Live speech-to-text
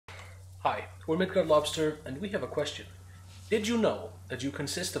Hi, we're Midgard Lobster, and we have a question. Did you know that you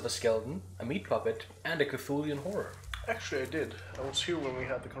consist of a skeleton, a meat puppet, and a Cthulhian horror? Actually, I did. I was here when we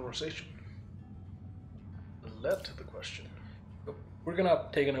had the conversation. It led to the question. We're gonna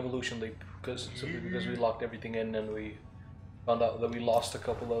take an evolution leap, simply because we locked everything in and we found out that we lost a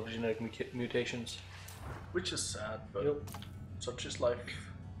couple of genetic mutations. Which is sad, but Yep. such is life.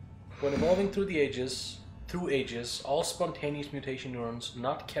 When evolving through ages, all spontaneous mutation neurons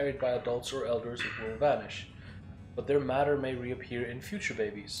not carried by adults or elders will vanish, but their matter may reappear in future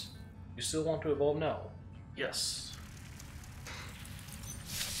babies. You still want to evolve now? Yes.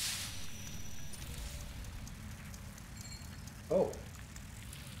 Oh,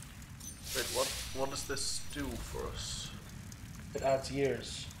 Wait, what does this do for us? it adds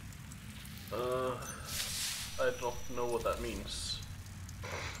years. I don't know what that means.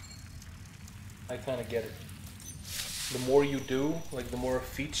 I kind of get it. The more you do, like the more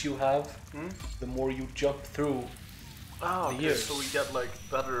feats you have, the more you jump through Ah, the okay, years. so we get like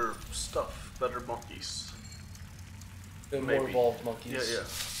better stuff, better monkeys. The more Maybe. evolved monkeys. Yeah, yeah.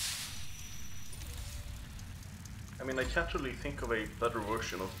 I mean, I can't really think of a better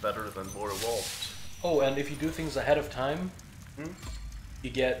version of better than more evolved. Oh, and if you do things ahead of time, Hmm? you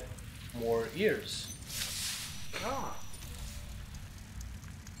get more years. Ah.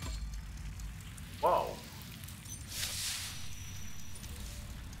 Wow.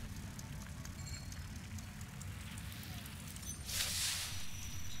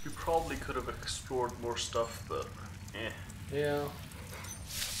 We probably could have explored more stuff, but Yeah.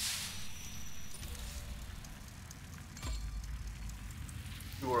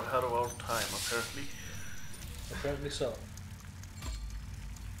 we were ahead of our time, apparently. Apparently so.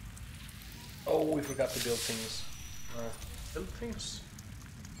 Oh, we forgot to build things. Build things?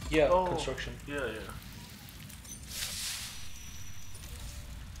 Yeah, Oh, construction. Yeah, yeah.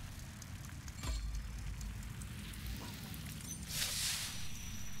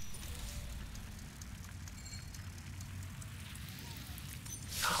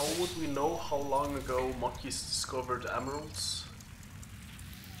 How would we know how long ago monkeys discovered emeralds?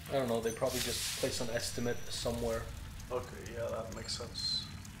 I don't know, they probably just placed an estimate somewhere. Okay, yeah, that makes sense.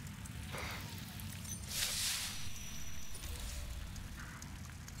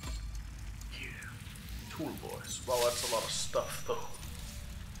 Yeah. Tool boys. Wow, that's a lot of stuff, though.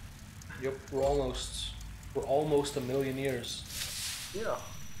 Yep, we're almost a million years. Yeah.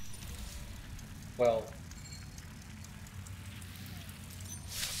 Well,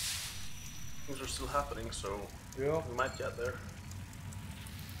 Things are still happening, so yeah. we might get there.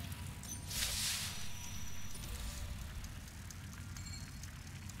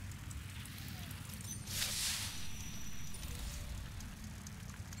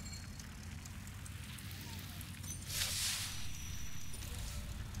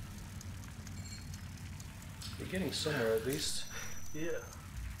 We're getting somewhere at least. Yeah.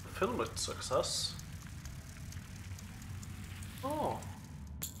 Film it, success. Oh.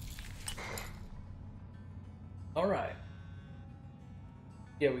 Alright.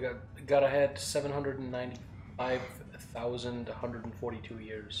 Yeah, we got ahead 795,142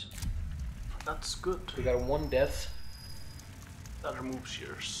 years. That's good. We got one death, That removes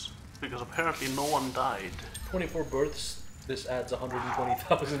years. Because apparently no one died. 24 births. This adds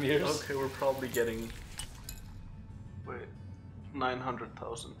 120,000 years. Okay, we're probably getting... Wait...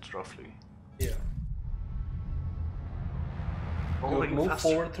 900,000, roughly. Yeah. We'll move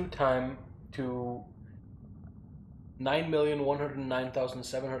forward through time to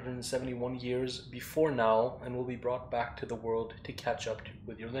 9,109,771 years before now, and will be brought back to the world to catch up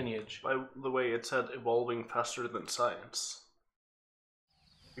with your lineage. By the way, it said evolving faster than science.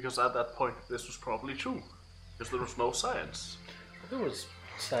 Because at that point, this was probably true. Because there was no science. There was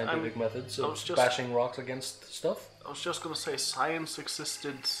scientific methods of just- bashing rocks against stuff. I was just gonna say science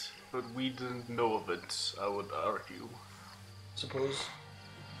existed, but we didn't know of it, I would argue. Suppose.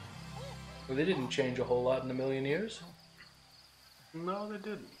 Well, they didn't change a whole lot in a million years. No, they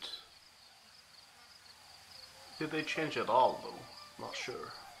didn't. Did they change at all, though? Not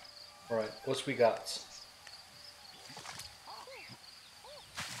sure. Alright, what's we got?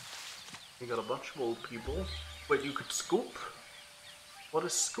 We got a bunch of old people. Wait, you could scoop? What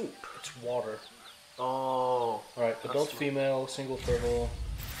is scoop? It's water. Oh. Alright, adult not- female, single fertile.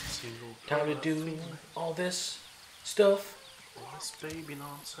 Single Time to do all this stuff. all this baby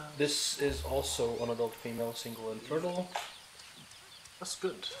nonsense. This is also an adult female, single and fertile. That's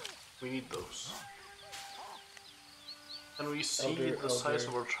good. We need those. Can we see Elder, the size of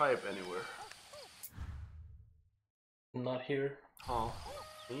elder. our tribe anywhere? Not here. Oh.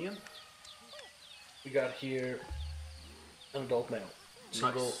 Ian? We got here an adult male.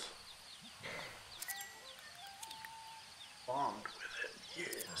 Single, Nice. Bond with it.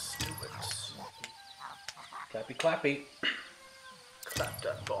 Yes, do it. Clappy clappy. Clap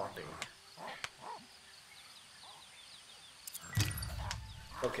that bonding.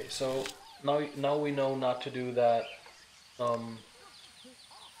 Okay, so now we know not to do that. Not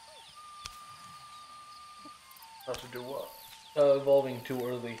to do what? Evolving too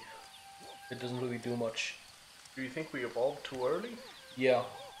early. It doesn't really do much. Do you think we evolved too early? Yeah.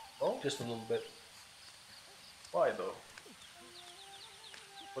 Oh? Just a little bit. Why though?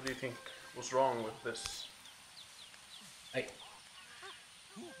 What do you think was wrong with this?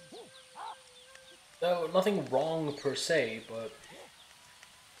 Nothing wrong per se, but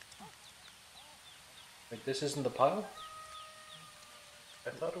like this isn't the pile? I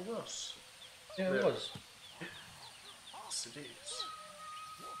thought it was. Yeah, There. it was. Yes, it is.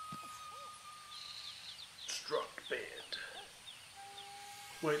 Struck bed.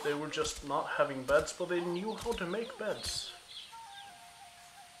 Wait, they were just not having beds, but they knew how to make beds.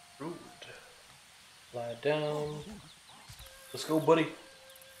 Rude. Lie down. Let's go, buddy.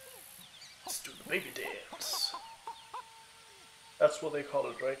 Let's do the baby dance. That's what they call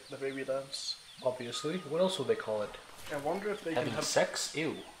it, right? The baby dance. Obviously. What else would they call it? I wonder if they Having can have sex?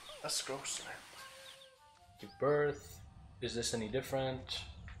 Ew. That's gross, man. Give birth. Is this any different?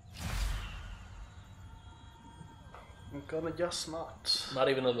 I'm gonna guess not. Not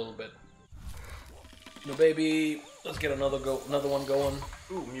even a little bit. No, baby. Let's get another one going.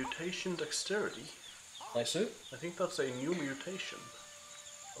 Ooh, mutation dexterity. Nice suit. I think that's a new mutation.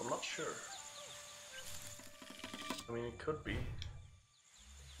 I'm not sure. I mean, it could be.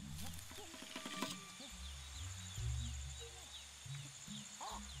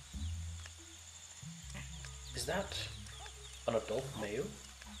 Is that an adult male?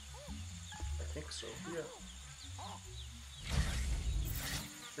 I think so, yeah.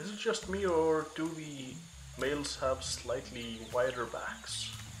 Is it just me, or do the males have slightly wider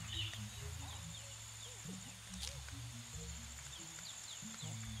backs?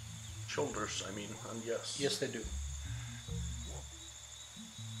 Shoulders, I mean, and yes. Yes, they do.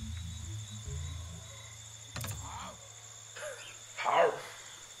 How?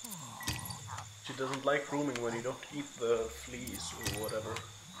 She doesn't like grooming when you don't eat the fleas or whatever.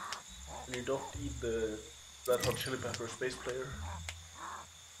 When you don't eat the Red Hot Chili Peppers bass player.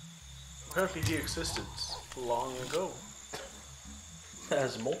 Apparently he existed long ago.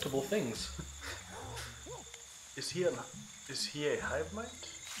 Has multiple things. Is he a hive mind?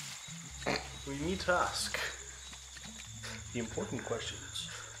 We need to ask. The important questions.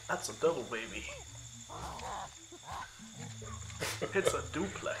 That's a double baby. It's a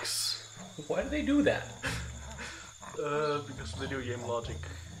duplex. Why do they do that? Because of video game logic.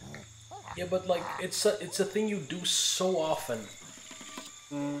 Yeah, but like it's a thing you do so often.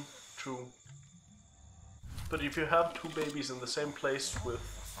 True. But if you have two babies in the same place with...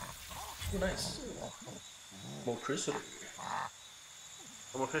 Nice. Motricity.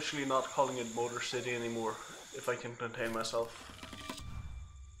 I'm officially not calling it Motor City anymore, if I can contain myself.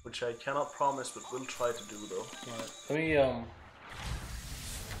 Which I cannot promise, but will try to do though. Alright. Let me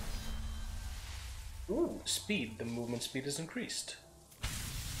Ooh, speed. The movement speed is increased.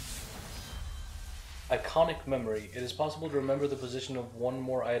 Iconic memory. It is possible to remember the position of one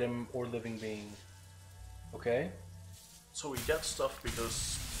more item or living being. Okay. So we get stuff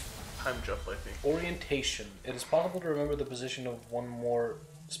because time jump, I think. Orientation. It is possible to remember the position of one more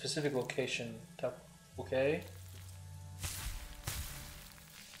specific location. Okay.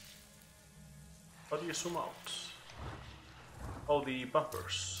 How do you zoom out? Oh, the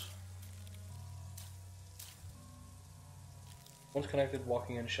bumpers. Once connected,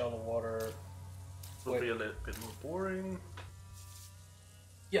 walking in shallow water. Will be a little bit more boring.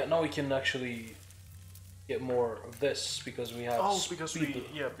 Yeah, now we can actually get more of this because we have. Oh, because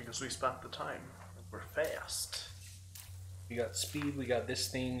we spent the time. We're fast. We got speed. We got this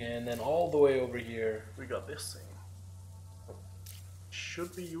thing, and then all the way over here we got this thing.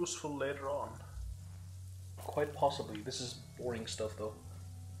 Should be useful later on. Quite possibly. This is boring stuff, though.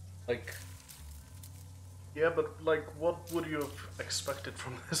 Like. Yeah, but like, what would you have expected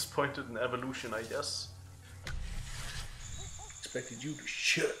from this point in evolution, I guess? Expected you to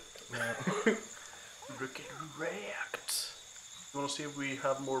shut. React. You wanna see if we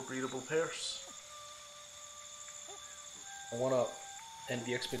have more breedable pairs? I wanna end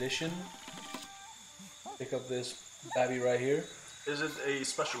the expedition. Pick up this babby right here. Is it a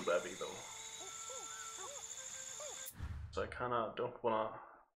special babby though? So I kinda don't wanna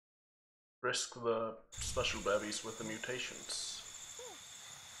risk the special babbies with the mutations.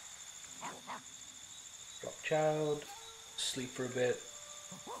 Drop child. Sleep for a bit.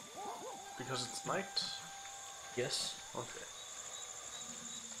 Because it's night? Yes. Okay.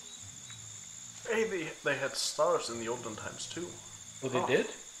 Hey, they had stars in the olden times too. Oh, they did?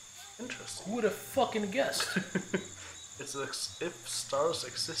 Interesting. Who would have fucking guessed? It's as if stars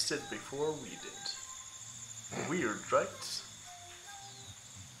existed before we did. Weird, right?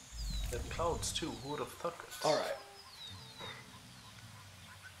 They had clouds too, who would have thought it? Alright.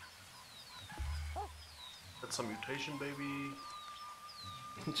 That's some mutation, baby.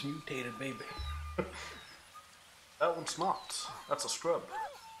 It's a mutated baby. That one's not. That's a scrub.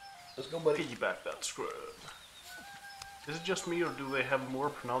 Let's go, buddy. Piggyback that scrub. Is it just me or do they have more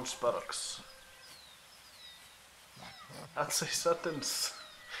pronounced buttocks? That's a sentence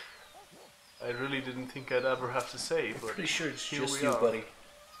I really didn't think I'd ever have to say, but Pretty sure it's here just we you, are. buddy.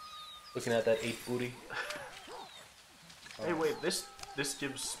 Looking at that 8 booty. Hey, wait, this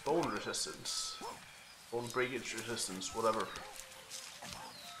gives bone resistance. Bone breakage resistance, whatever.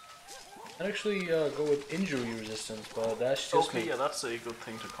 I'd actually go with injury resistance, but that's just Okay, me. yeah, that's a good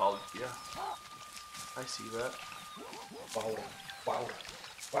thing to call it, yeah. I see that. Wowda. Wowda.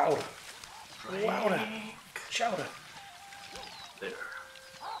 Wowda. Wowda. Chowda. There.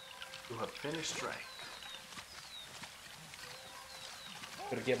 You have finished rank.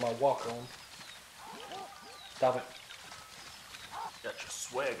 Better get my walk on. Stop it. Get your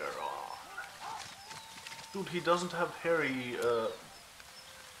swagger on. Dude, he doesn't have hairy,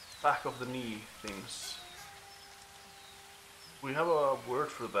 back of the knee things. We have a word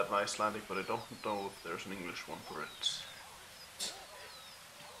for that in Icelandic, but I don't know if there's an English one for it.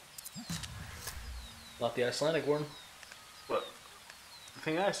 Not the Icelandic one. But the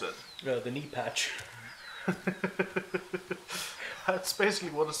thing I said. The knee patch. That's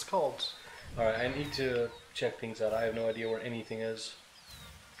basically what it's called. Alright, I need to check things out. I have no idea where anything is.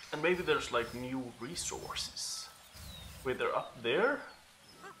 And maybe there's like new resources. Wait, they're up there?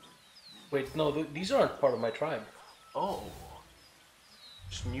 Wait, no, these aren't part of my tribe. Oh.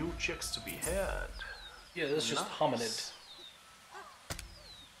 There's new chicks to be had. Yeah, that's just Nice. hominid.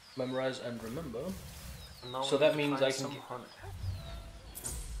 Memorize and remember. And now So we that need to means find I can some get- honey.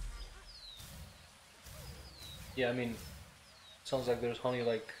 Yeah, I mean, sounds like there's honey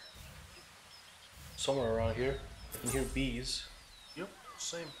like somewhere around here. I can hear bees. Yep,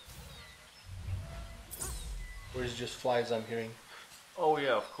 same. Or is it just flies I'm hearing? Oh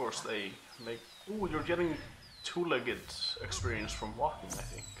yeah, of course they make... Ooh, you're getting two-legged experience from walking, I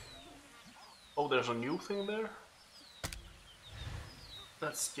think. Oh, there's a new thing there?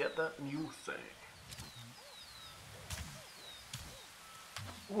 Let's get that new thing.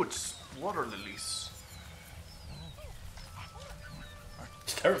 Ooh, it's water lilies.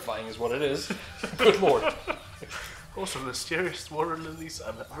 It's terrifying is what it is. Good lord. Those are the scariest water lilies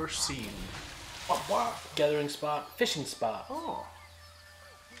I've ever seen. Gathering spot, fishing spot. Oh.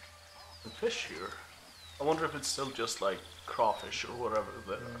 And fish here. I wonder if it's still just like crawfish or whatever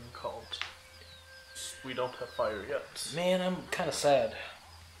they're called. We don't have fire yet. Man, I'm kind of sad.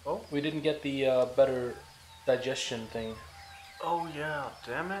 Oh? We didn't get the better digestion thing. Oh yeah,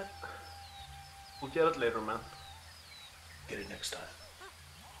 damn it. We'll get it later, man. Get it next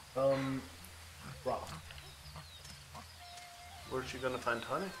time. Rock. Where's you gonna find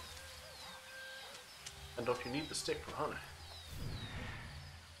honey? And don't you need the stick for honey?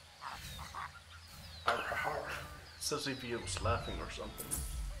 It says if he was laughing or something.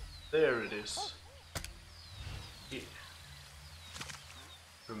 There it is. Yeah.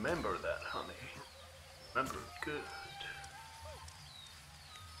 Remember that, honey. Remember it good.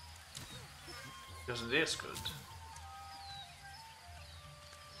 Because it is good.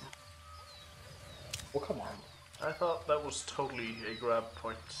 Well, come on. I thought that was totally a grab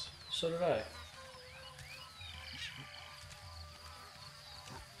point. So did I.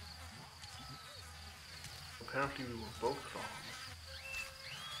 Apparently we were both wrong.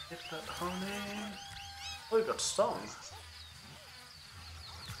 Get that honey. Oh, you got stung.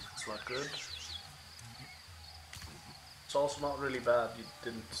 It's not good. It's also not really bad. You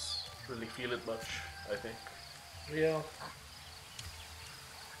didn't really feel it much, I think. Yeah.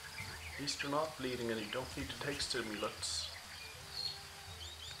 At least you're not bleeding and you don't need to take stimulants.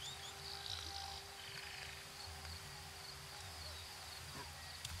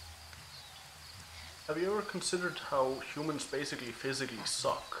 Have you ever considered how humans basically physically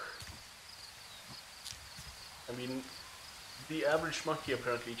suck? I mean, the average monkey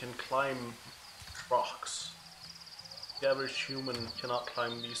apparently can climb rocks. The average human cannot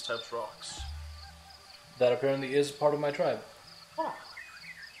climb these types of rocks. That apparently is part of my tribe. Oh.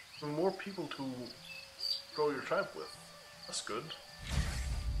 More people to grow your tribe with. That's good.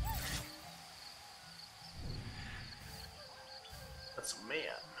 That's a man.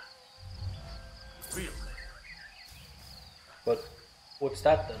 Real man. What's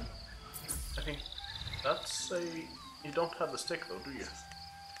that then? I think that's a... You don't have the stick though, do you?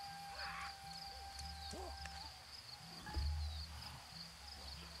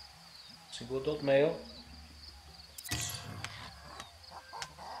 Single adult male.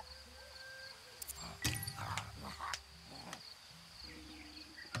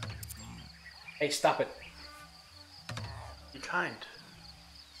 Hey, stop it. You can't.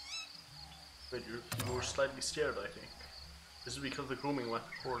 Wait, you were slightly scared, I think. This is because the grooming went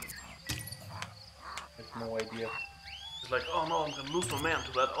poorly. I have no idea. It's like, oh no, I'm gonna lose my man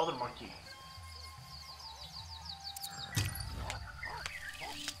to that other monkey.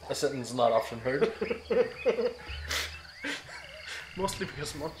 A sentence not often heard. Mostly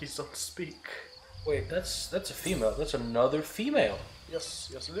because monkeys don't speak. Wait, that's a female. That's another female.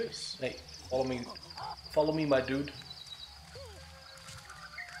 Yes, yes it is. Hey, follow me. Follow me, my dude.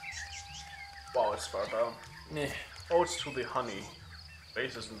 Wow, it's far down. Meh. Oh, it's to the honey.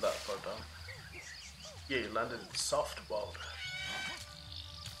 Base isn't that far down. Yeah, you landed in soft world.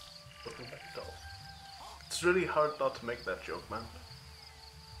 Looking back though. It's really hard not to make that joke, man.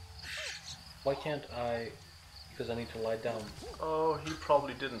 Why can't I? Because I need to lie down. Oh, he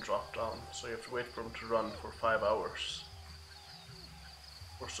probably didn't drop down, so you have to wait for him to run for 5 hours.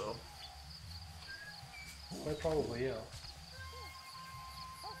 Or so. Well, probably, yeah.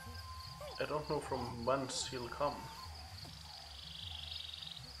 I don't know from whence he'll come.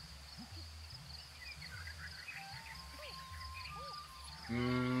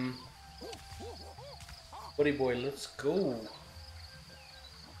 Buddy boy, let's go.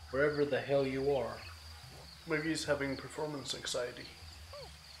 Wherever the hell you are. Maybe he's having performance anxiety.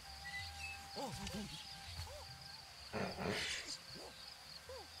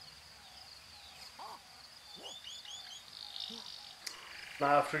 Now,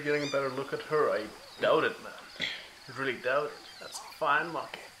 after getting a better look at her, I doubt it, man. I really doubt it. That's a fine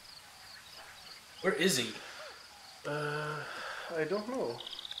monkey. Where is he? I don't know.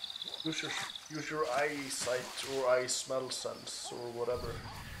 Use your eyesight or eye smell sense or whatever.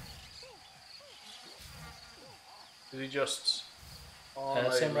 Is he just on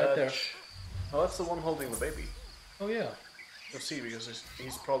That's a him right there. ledge? Oh, that's the one holding the baby. Oh yeah. Let's see, because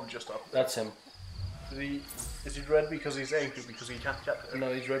he's probably just up there. That's him. Is he red because he's angry because he can't get there?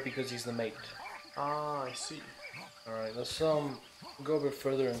 No, he's red because he's the mate. Ah, I see. Alright, let's go a bit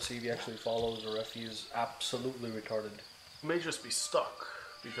further and see if he actually follows or if he's absolutely retarded. He may just be stuck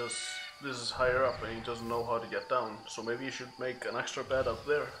because this is higher up and he doesn't know how to get down. So maybe you should make an extra bed up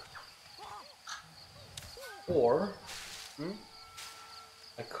there. Or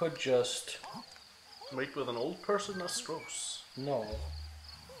I could just Mate with an old person? That's gross. no.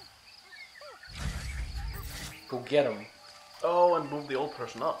 Go get him. Oh, and move the old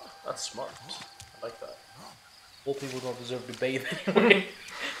person up. That's smart. I like that. Old people don't deserve to bathe anyway.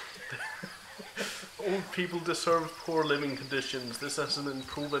 Old people deserve poor living conditions. This hasn't been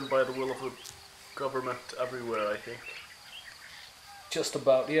proven by the will of the government everywhere, I think. Just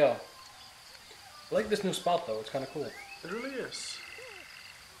about, yeah. I like this new spot though, it's kind of cool. It really is.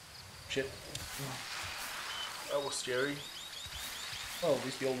 Shit. That was scary. Well, at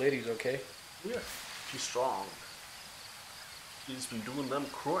least the old lady's okay. Yeah, she's strong. She's been doing them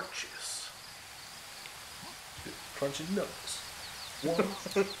crunches. Crunching nuts. 1,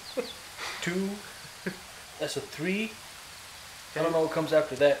 2, that's a 3. I don't know what comes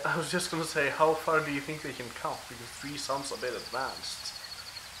after that. I was just gonna say, how far do you think they can count? Because 3 sounds a bit advanced.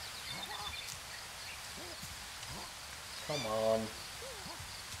 Come on.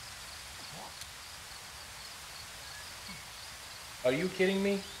 Are you kidding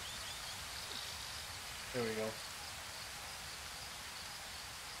me? There we go.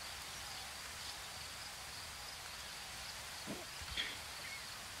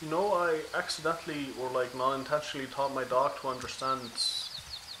 You know, I accidentally or like non-intentionally taught my dog to understand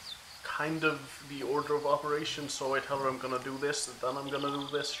kind of the order of operations, so I tell her I'm gonna do this, and then I'm gonna do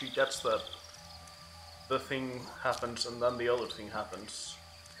this, she gets that the thing happens and then the other thing happens.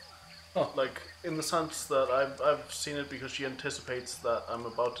 Huh. Like, in the sense that I've seen it because she anticipates that I'm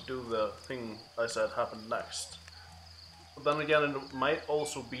about to do the thing I said happened next. But then again, it might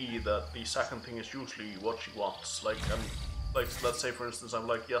also be that the second thing is usually what she wants. Like, let's say for instance, I'm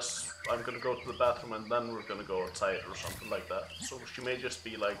like, yes, I'm gonna go to the bathroom and then we're gonna go outside or something like that. So she may just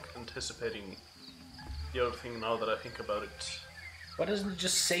be like anticipating the other thing now that I think about it. Why doesn't it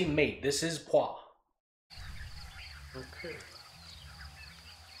just say mate? This is Poi. Okay.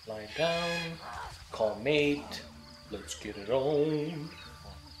 Lie down, call mate, let's get it on.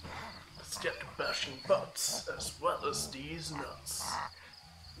 Let's get to bashing butts as well as these nuts.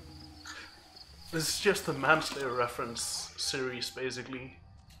 This is just the Manslayer reference series, basically.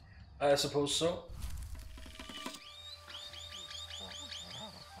 I suppose so.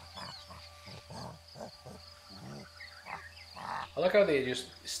 I like how they just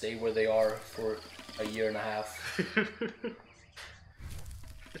stay where they are for a year and a half.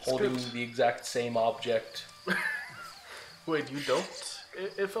 Holding good. the exact same object. Wait, you don't?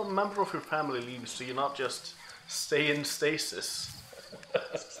 If a member of your family leaves, do you not just stay in stasis?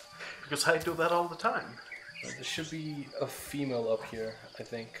 Because I do that all the time. There should be a female up here, I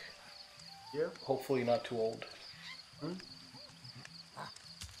think. Yeah. Hopefully not too old. Hmm?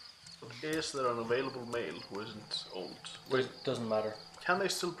 But is there an available male who isn't old? It doesn't matter. Can they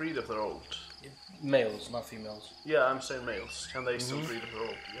still breed if they're old? Males, not females. Yeah, I'm saying males. Can they still breed if they're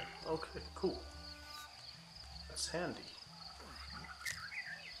old? Yeah. Okay, cool. That's handy.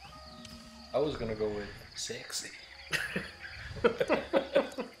 I was gonna go with sexy.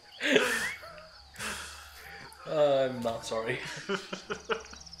 I'm not sorry.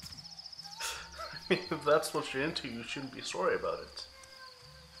 If that's what you're into, you shouldn't be sorry about it.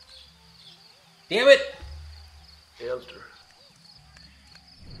 Damn it! Elder.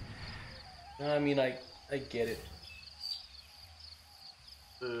 I mean, I get it.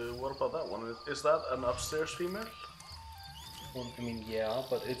 What about that one? Is that an upstairs female? Well, I mean, yeah,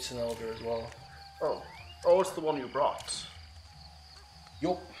 but it's an elder as well. Oh. Oh, it's the one you brought.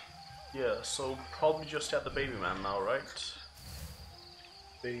 Yup. Yeah, so probably just had the baby man now, right?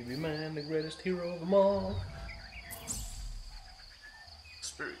 Baby man, the greatest hero of them all.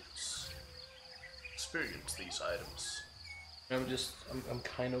 Experience these items. I'm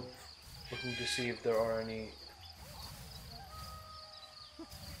kind of looking to see if there are any.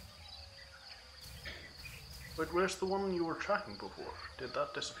 Wait, where's the one you were tracking before? Did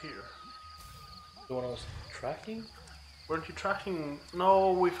that disappear? The one I was tracking? Weren't you tracking?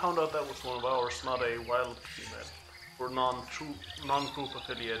 No, we found out that was one of ours, not a wild female. We're non-group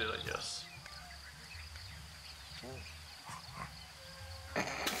affiliated, I guess.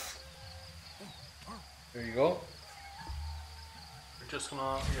 There you go. We're just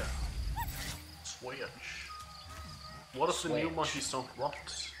gonna, yeah. Switch. What if the new Switch. monkeys don't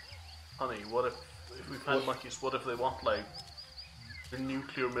want honey? What if we find monkeys, what if they want, like, the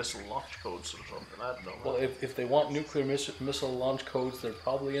nuclear missile launch codes or something? I don't know. Well, if they want nuclear missile launch codes, they're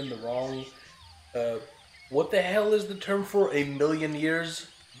probably in the wrong. What the hell is the term for 1,000,000 years?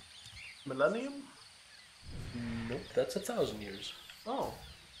 Millennium? Nope, that's 1,000 years. Oh.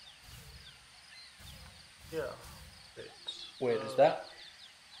 Yeah. Wait, is that?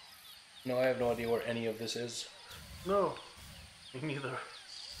 No, I have no idea where any of this is. No. Me neither.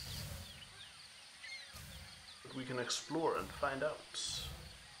 But we can explore and find out.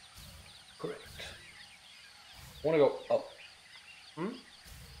 Correct. I want to go up. Hmm?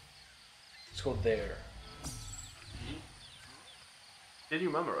 Let's go there. Did you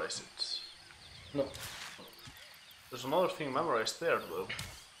memorize it? No. There's another thing memorized there, though.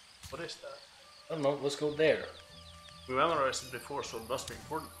 What is that? I don't know, let's go there. We memorized it before, so it must be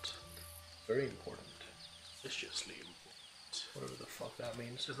important. Very important. Viciously important. Whatever the fuck that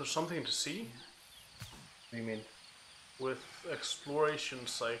means. Is there something to see? What do you mean? With exploration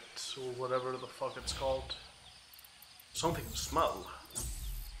site, or whatever the fuck it's called. Something to smell.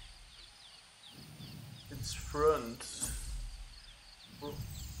 It's front.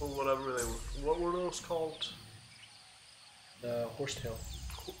 Or whatever they were. What were those called? Horsetail.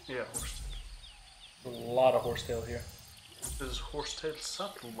 Yeah, horsetail. A lot of horsetail here. This is horsetail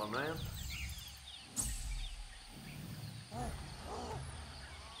subtle, my man.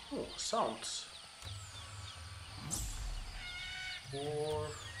 Oh, sounds. Four.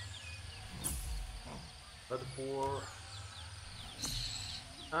 Metaphor.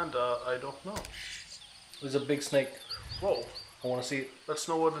 And I don't know. There's a big snake. Whoa. I want to see it. Let's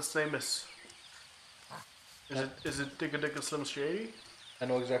know what its name is. Is it Digga Digga Slim Shady? I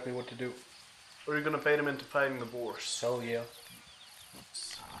know exactly what to do. Or are you gonna bait him into fighting the boars? Hell yeah.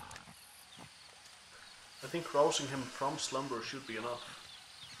 I think rousing him from slumber should be enough.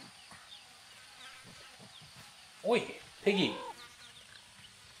 Oi, piggy.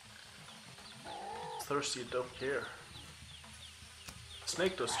 Thirsty don't care.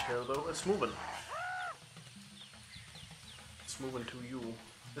 Snake does care though, it's moving. It's moving to you.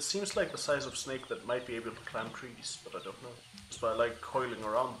 This seems like the size of snake that might be able to climb trees, but I don't know. Just by like coiling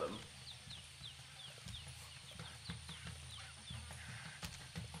around them.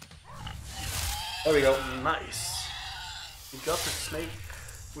 There we go. Nice. We got the snake.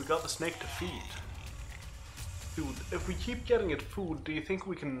 We got the snake to feed. Dude, if we keep getting it food, do you think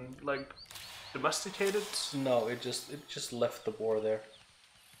we can like domesticate it? No, it just left the boar there.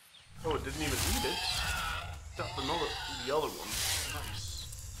 Oh, it didn't even eat it. Got the other one. Nice.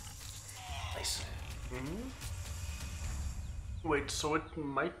 Nice. Wait, so it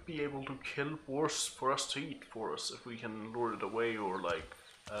might be able to kill boars for us to eat for us if we can lure it away or like,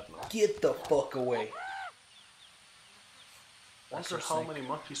 I don't know. Get the fuck away. I wonder how many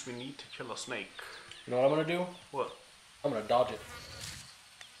monkeys we need to kill a snake. You know what I'm gonna do? What? I'm gonna dodge it.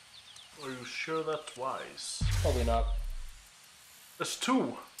 Are you sure that's wise? Probably not. There's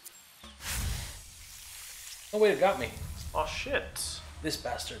two! Oh wait, it got me. Oh shit! This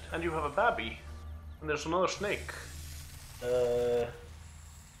bastard. And you have a babby. And there's another snake.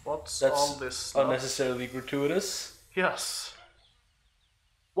 What's That's all this stuff? unnecessarily gratuitous. Yes.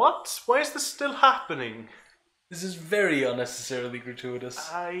 What? Why is this still happening? This is very unnecessarily gratuitous.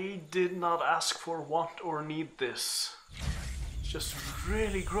 I did not ask for, want, or need this. It's just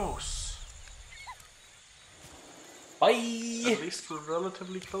really gross. Bye! At least we're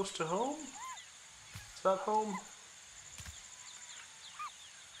relatively close to home. Is that home?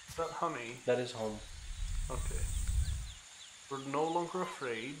 Is that honey? That is home. Okay. We're no longer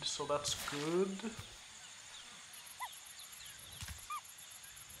afraid, so that's good.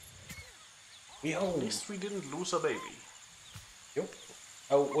 We home. At least we didn't lose a baby. Yep.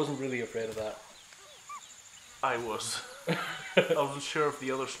 I wasn't really afraid of that. I was. I wasn't sure if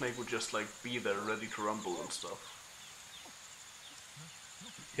the other snake would just like be there ready to rumble and stuff.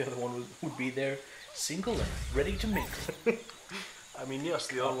 The other one would be there, single and ready to mingle. I mean, yes,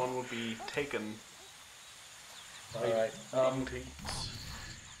 the other one would be taken. Alright,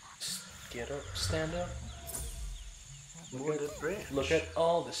 Get get up, stand up. Look at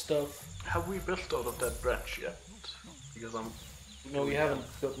all the stuff. Have we built out of that branch yet? Because No, we haven't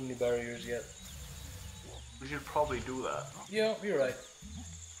built any barriers yet. We should probably do that. Yeah, you're right.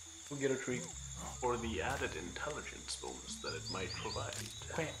 We'll get a treat. For the added intelligence bonus that it might provide.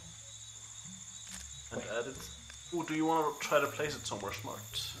 Quack. And added... Oh, do you want to try to place it somewhere smart?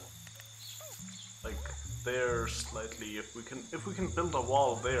 Like there slightly, if we can build a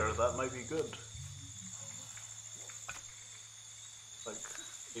wall there, that might be good. Like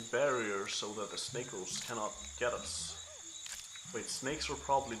a barrier so that the snakos cannot get us. Wait, snakes are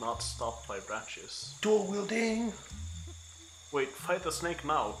probably not stopped by branches. Dual wielding! Wait, fight the snake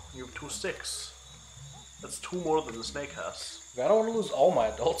now. You have 2 sticks. That's 2 more than the snake has. I don't want to lose all my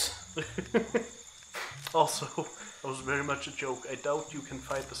adults. Also, that was very much a joke. I doubt you can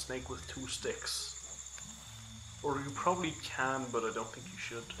fight the snake with 2 sticks. Or you probably can, but I don't think you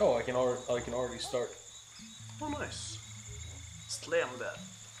should. Oh, I can already start. Oh, nice. Slam that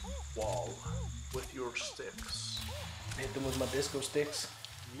wall with your sticks. Hit them with my disco sticks.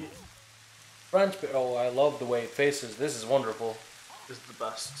 Yeah. Branch. Oh, I love the way it faces. This is wonderful. This is the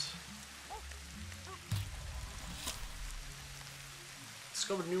best.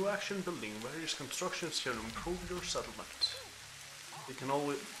 Discover new action building. Various constructions can improve your settlement. It can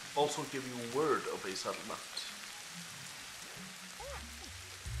also give you word of a settlement.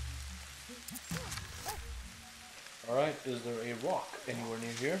 Alright, is there a rock anywhere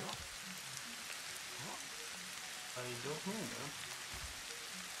near here? I don't know, man.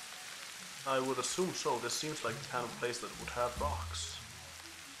 I would assume so. This seems like the kind of place that would have rocks.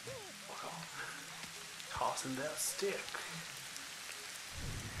 Wow. Tossing that stick.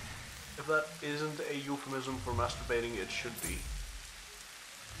 If that isn't a euphemism for masturbating, it should be.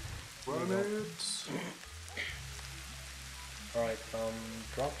 Run it! Alright,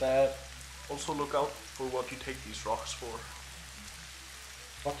 drop that. Also look out for what you take these rocks for.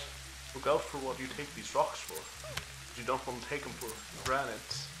 What? Look out for what you take these rocks for. You don't want to take them for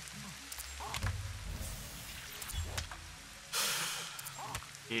granite.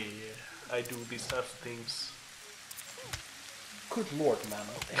 Yeah, I do these types of things. Good lord, man,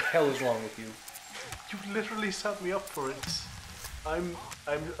 what the hell is wrong with you? You literally set me up for it. I'm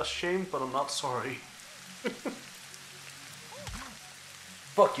ashamed, but I'm not sorry.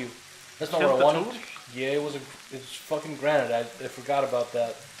 Fuck you. That's not what I wanted. Yeah, it's fucking granite. I forgot about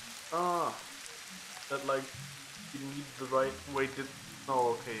that. Ah, that like you need the right way.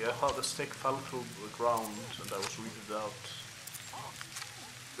 Oh, okay. I thought the stick fell through the ground and I was weeded out.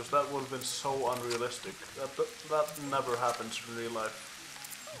 Because that would have been so unrealistic. That never happens in real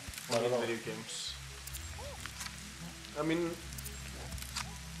life. Only in video games. I mean,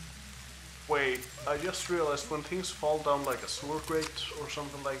 wait. I just realized when things fall down like a sewer grate or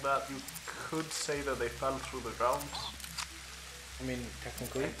something like that, you could say that they fell through the ground. I mean,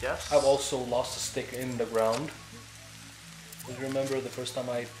 technically. Yes. I've also lost a stick in the ground. Do you remember the first time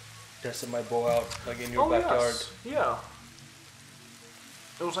I tested my bow out, like in your backyard? Yes. Yeah.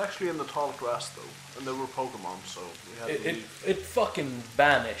 It was actually in the tall grass though, and there were Pokemon, so we had to leave. It fucking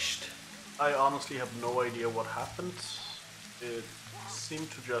vanished. I honestly have no idea what happened. It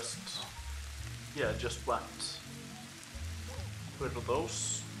seemed to just went. Wait, are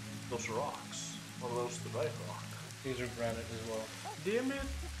those? Those are rocks. Or are those the right rock? These are granite as well. Damn it,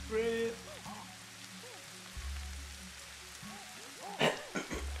 Granite.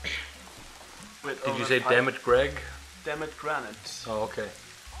 Wait, Did you say damn it, Greg? Damn it, Granite. Oh, okay.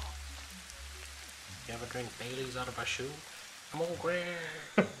 You ever drink Bailey's out of a shoe? Come on, Greg.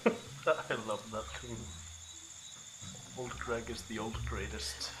 I love that tune. Old Greg is the old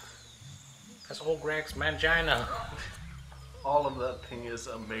greatest. That's old Greg's mangina. All of that thing is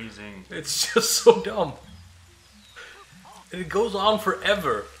amazing. It's just so dumb. And it goes on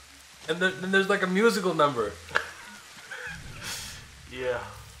forever. And then there's like a musical number. Yeah.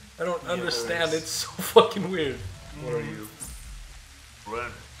 I don't understand. It's so fucking weird. What are you?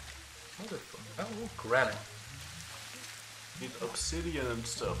 Granite. Oh, granite. Need obsidian and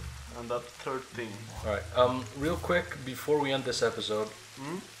stuff. And that third thing. Alright, real quick before we end this episode.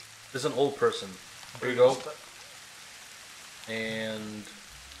 There's an old person. Here you go. And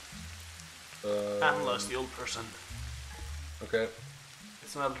Analyze the old person. Okay.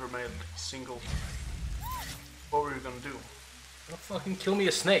 It's an elder male, single. What were you gonna do? Don't fucking kill me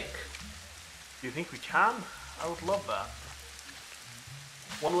a snake. Do you think we can? I would love that.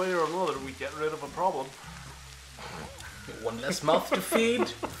 One way or another, we get rid of a problem. One less mouth to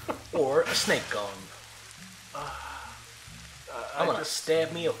feed, or a snake gone. I'm gonna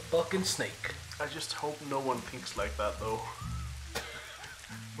stab me a fucking snake. I just hope no one thinks like that, though.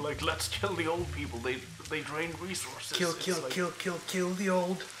 Like, let's kill the old people. They drain resources. Kill the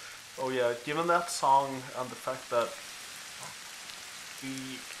old. Oh yeah, given that song and the fact that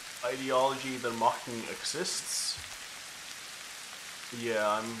the ideology they're mocking exists,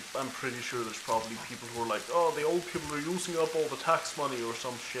 yeah, I'm pretty sure there's probably people who are like, oh, the old people are using up all the tax money or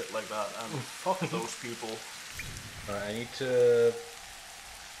some shit like that, and fuck those people. Alright,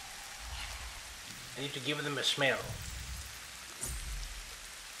 I need to give them a smell.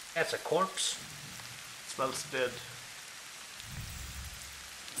 That's a corpse. Smells dead.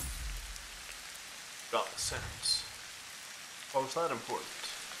 Got the scent. Why was that important?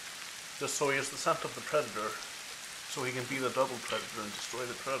 Just so he has the scent of the predator, so he can be the double predator and destroy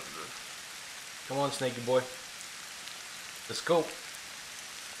the predator. Come on, snaky boy. Let's go.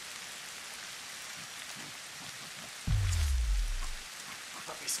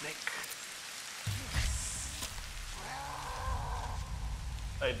 Puppy snake.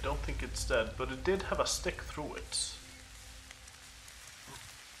 I don't think it's dead, but it did have a stick through it.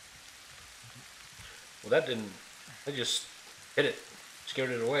 Well, that didn't. I just hit it.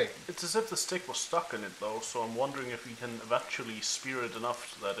 Scared it away. It's as if the stick was stuck in it though, so I'm wondering if we can eventually spear it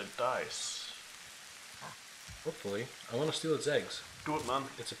enough so that it dies. Hopefully. I want to steal its eggs. Do it, man.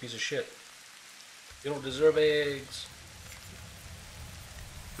 It's a piece of shit. You don't deserve eggs.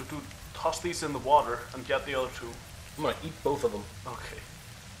 Dude, toss these in the water and get the other two. I'm gonna eat both of them. Okay.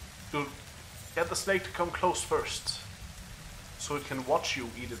 Dude, get the snake to come close first, so it can watch you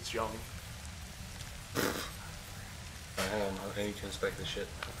eat its young. Hang on, I need to inspect this shit.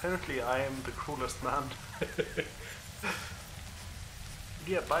 Apparently I am the cruelest man.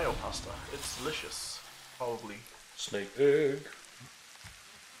 Yeah, biopasta. It's delicious. Probably. Snake egg.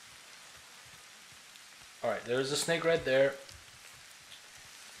 Alright, there's a snake right there.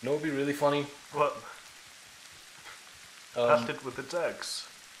 You know what would be really funny? What? Pelt it with its eggs.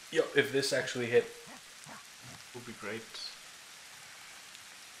 Yo, if this actually hit. Would be great.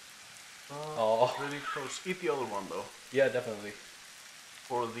 Oh. Really close. Eat the other one though. Yeah, definitely.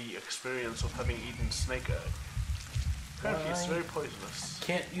 For the experience of having eaten snake egg. Apparently it's very poisonous.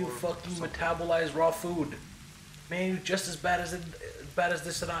 Can't you fucking metabolize raw food? Man, you're just as bad as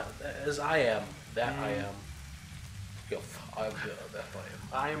as I am. That I am. Yo, that I am.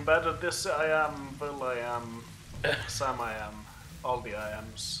 I'm bad at this, I am, Bill I am, Sam I am, all the I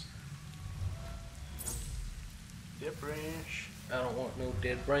ams. Dead branch. I don't want no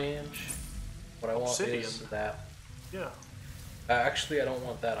dead branch. What I want is that. Yeah. Actually, I don't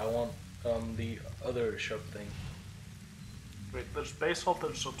want that. I want the other sharp thing. Wait, there's basalt,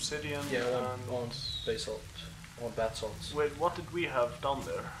 there's obsidian, yeah, I want basalt. I want bat salts. Wait, what did we have down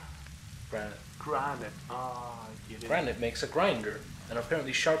there? Granite. Granite. Ah, you did. Granite makes a grinder, and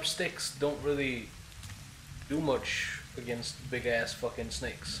apparently sharp sticks don't really do much against big ass fucking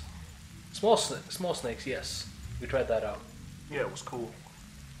snakes. Small snakes, yes. We tried that out. Yeah, it was cool.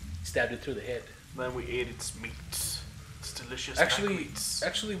 Stabbed it through the head. Then we ate its meat. It's delicious.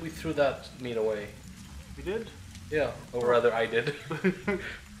 Actually, we threw that meat away. We did? Yeah, or rather I did. It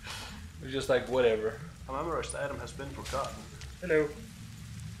was just like, whatever. A memorized item has been forgotten. Hello.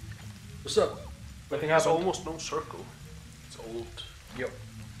 What's up? But Nothing it has happened? almost no circle. It's old, Yep.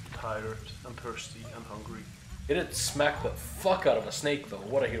 tired, and thirsty, and hungry. It did smack the fuck out of a snake though.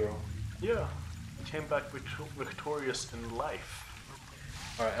 What a hero. Yeah, he came back victorious in life.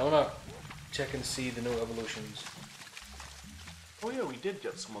 Alright, I wanna check and see the new evolutions. Oh yeah, we did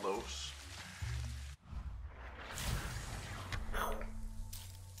get some of those.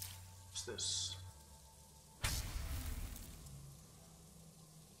 What's this?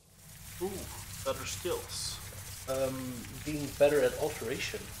 Ooh, better skills. Being better at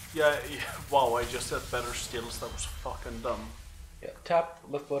alteration. Yeah, wow, I just said better skills, that was fucking dumb. Yeah, tap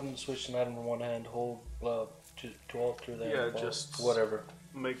left button, switch an item in one hand, hold to alter that. Yeah, just whatever.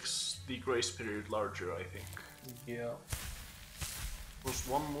 Makes the grace period larger, I think. Yeah. There's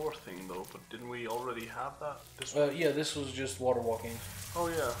one more thing though, but didn't we already have that? This Yeah, this was just water walking. Oh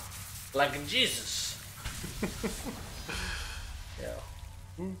yeah. Like Jesus.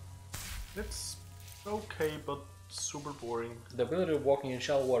 Yeah. It's okay, but super boring. The ability of walking in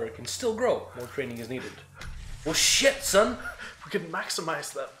shallow water can still grow. More training is needed. Well, shit, son. We can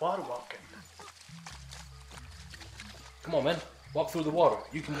maximize that water walking. Come on, man. Walk through the water.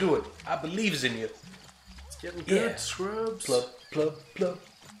 You can do it. I believes in you. It's getting good, Yeah. scrubs. Plub, plub, plub.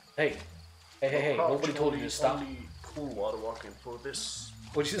 Hey. Hey. Nobody told you to stop. Only cool water walking for this.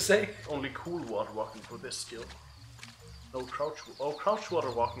 What'd you say? Only cool water walking for this skill. No crouch. Oh, crouch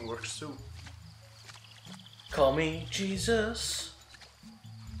water walking works too. Call me Jesus.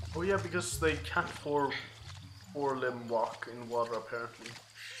 Oh yeah, because they can't four-limb walk in water apparently.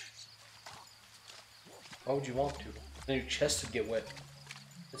 Why would you want to? Then your chest would get wet.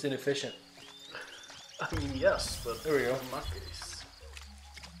 It's inefficient. I mean, yes, but There we go. in my case.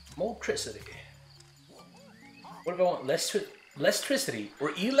 Motricity. What if I want electricity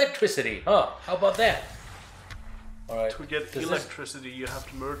or electricity? Huh? How about that? Alright. To get Does electricity, you have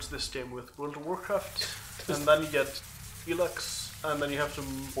to merge this game with World of Warcraft, and then you get Elex, and then you have to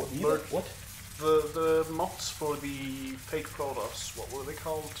merge What? the mods for the fake Protoss. What were they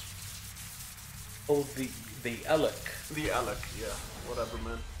called? Oh, the Elec. The Alec, yeah, whatever,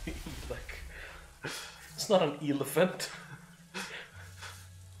 man. Elec. It's not an elephant.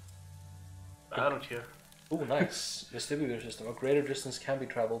 I don't care. Oh, nice. Vestibular system. A greater distance can be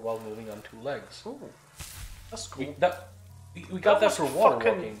traveled while moving on two legs. Oh, that's cool. We got that was for water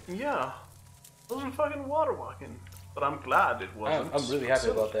fucking, walking. Yeah, it wasn't fucking water walking, but I'm glad it wasn't. I'm really happy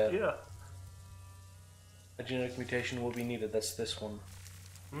about that. Yeah. A genetic mutation will be needed. That's this one.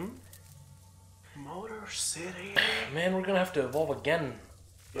 Motor City. Man, we're gonna have to evolve again.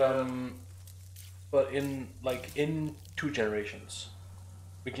 Yeah. But in 2 generations.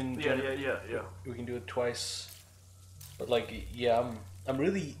 We can Yeah. we can do it twice. But I'm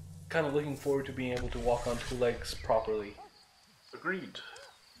really kind of looking forward to being able to walk on 2 legs properly. Agreed.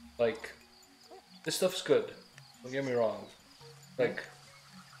 Like, this stuff's good. Don't get me wrong. Like,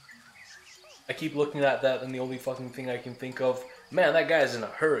 I keep looking at that and the only fucking thing I can think of, man, that guy's in a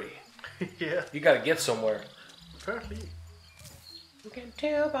hurry. Yeah. You gotta get somewhere. Apparently. You can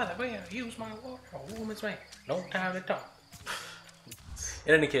tell by the way I use my water, a woman's man. No time to talk.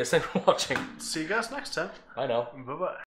 In any case, thanks for watching. See you guys next time. I know. Bye bye.